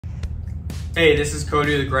Hey, this is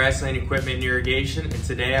Cody with Grassland Equipment and Irrigation, and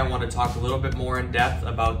today I want to talk a little bit more in depth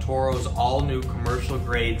about Toro's all-new commercial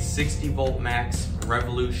grade 60 volt max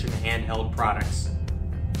Revolution handheld products.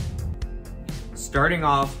 Starting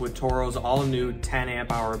off with Toro's all-new 10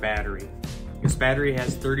 amp hour battery. This battery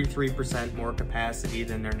has 33% more capacity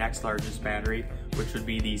than their next largest battery, which would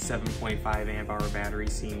be the 7.5 amp hour battery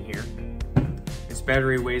seen here. This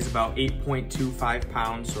battery weighs about 8.25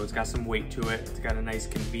 pounds, so it's got some weight to it. It's got a nice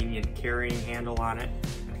convenient carrying handle on it.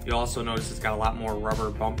 You'll also notice it's got a lot more rubber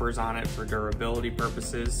bumpers on it for durability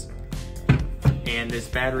purposes. And this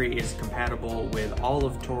battery is compatible with all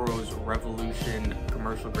of Toro's Revolution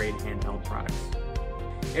commercial grade handheld products.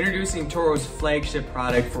 Introducing Toro's flagship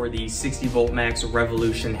product for the 60 volt max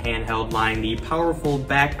Revolution handheld line, the powerful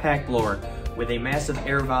backpack blower with a massive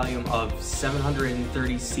air volume of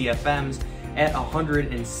 730 CFMs at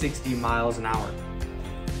 160 miles an hour.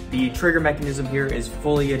 The trigger mechanism here is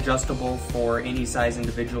fully adjustable for any size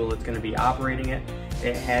individual that's going to be operating it.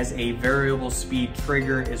 It has a variable speed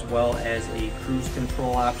trigger as well as a cruise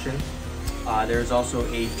control option. There's also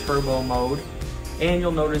a turbo mode, and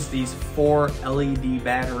you'll notice these 4 LED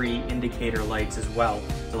battery indicator lights as well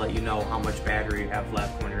to let you know how much battery you have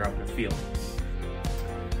left when you're out in the field.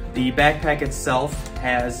 The backpack itself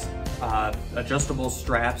has adjustable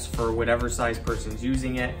straps for whatever size person's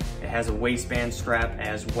using it. It has a waistband strap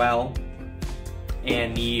as well.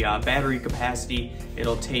 And the battery capacity,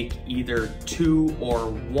 it'll take either 2 or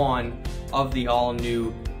 1 of the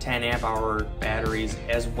all-new 10 amp hour batteries,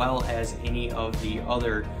 as well as any of the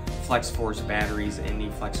other Flex-Force batteries in the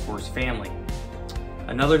Flex-Force family.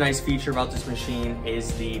 Another nice feature about this machine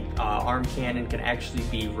is the arm cannon can actually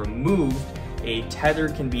be removed. A tether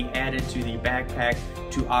can be added to the backpack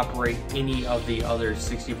to operate any of the other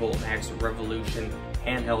 60 volt max Revolution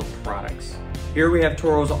handheld products. Here we have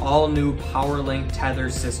Toro's all-new PowerLink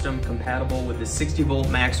tether system compatible with the 60 volt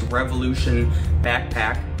max Revolution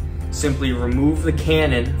backpack. Simply remove the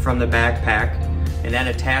cannon from the backpack and then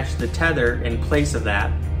attach the tether in place of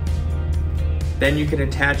that. Then you can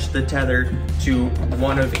attach the tether to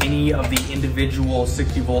one of any of the individual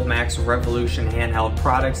 60 volt max Revolution handheld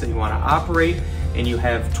products that you want to operate, and you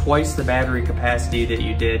have twice the battery capacity that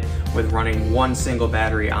you did with running one single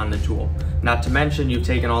battery on the tool. Not to mention, you've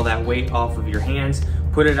taken all that weight off of your hands,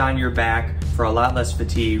 put it on your back for a lot less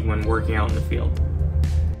fatigue when working out in the field.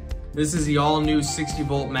 This is the all-new 60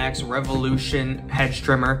 volt max Revolution hedge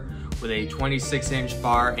trimmer with a 26-inch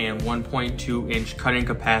bar and 1.2-inch cutting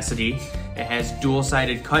capacity. It has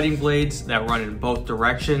dual-sided cutting blades that run in both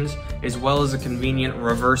directions, as well as a convenient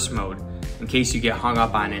reverse mode in case you get hung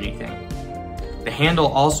up on anything. The handle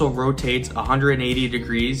also rotates 180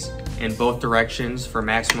 degrees in both directions for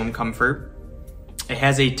maximum comfort. It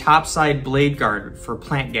has a topside blade guard for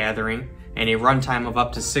plant gathering and a runtime of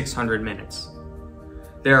up to 600 minutes.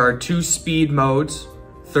 There are 2 speed modes,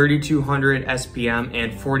 3200 SPM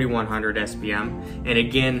and 4100 SPM. And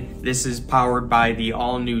again, this is powered by the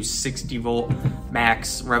all-new 60 volt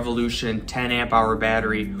max Revolution 10 amp hour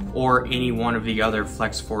battery or any one of the other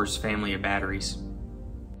Flex-Force family of batteries.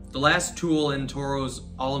 The last tool in Toro's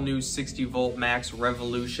all-new 60 volt max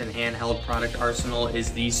Revolution handheld product arsenal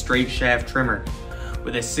is the straight shaft trimmer.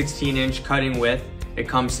 With a 16-inch cutting width, it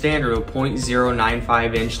comes standard with a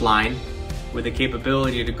 0.095-inch line with the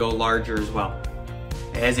capability to go larger as well.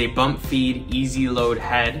 It has a bump feed easy load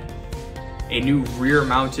head, a new rear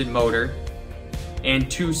mounted motor,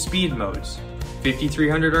 and 2 speed modes,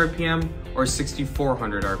 5300 RPM or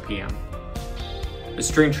 6400 RPM. The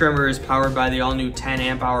string trimmer is powered by the all-new 10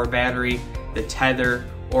 amp hour battery, the tether,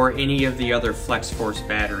 or any of the other Flex-Force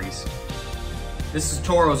batteries. This is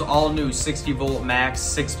Toro's all-new 60 volt max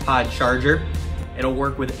 6-pod charger. It'll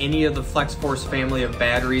work with any of the Flex-Force family of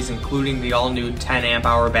batteries, including the all-new 10 amp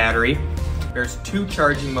hour battery. There's 2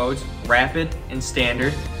 charging modes, rapid and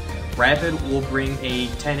standard. Rapid will bring a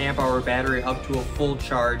 10 amp hour battery up to a full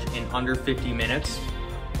charge in under 50 minutes,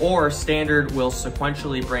 or standard will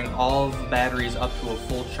sequentially bring all of the batteries up to a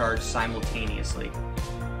full charge simultaneously.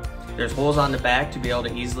 There's holes on the back to be able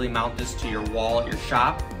to easily mount this to your wall at your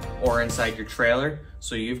shop or inside your trailer,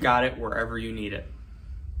 so you've got it wherever you need it.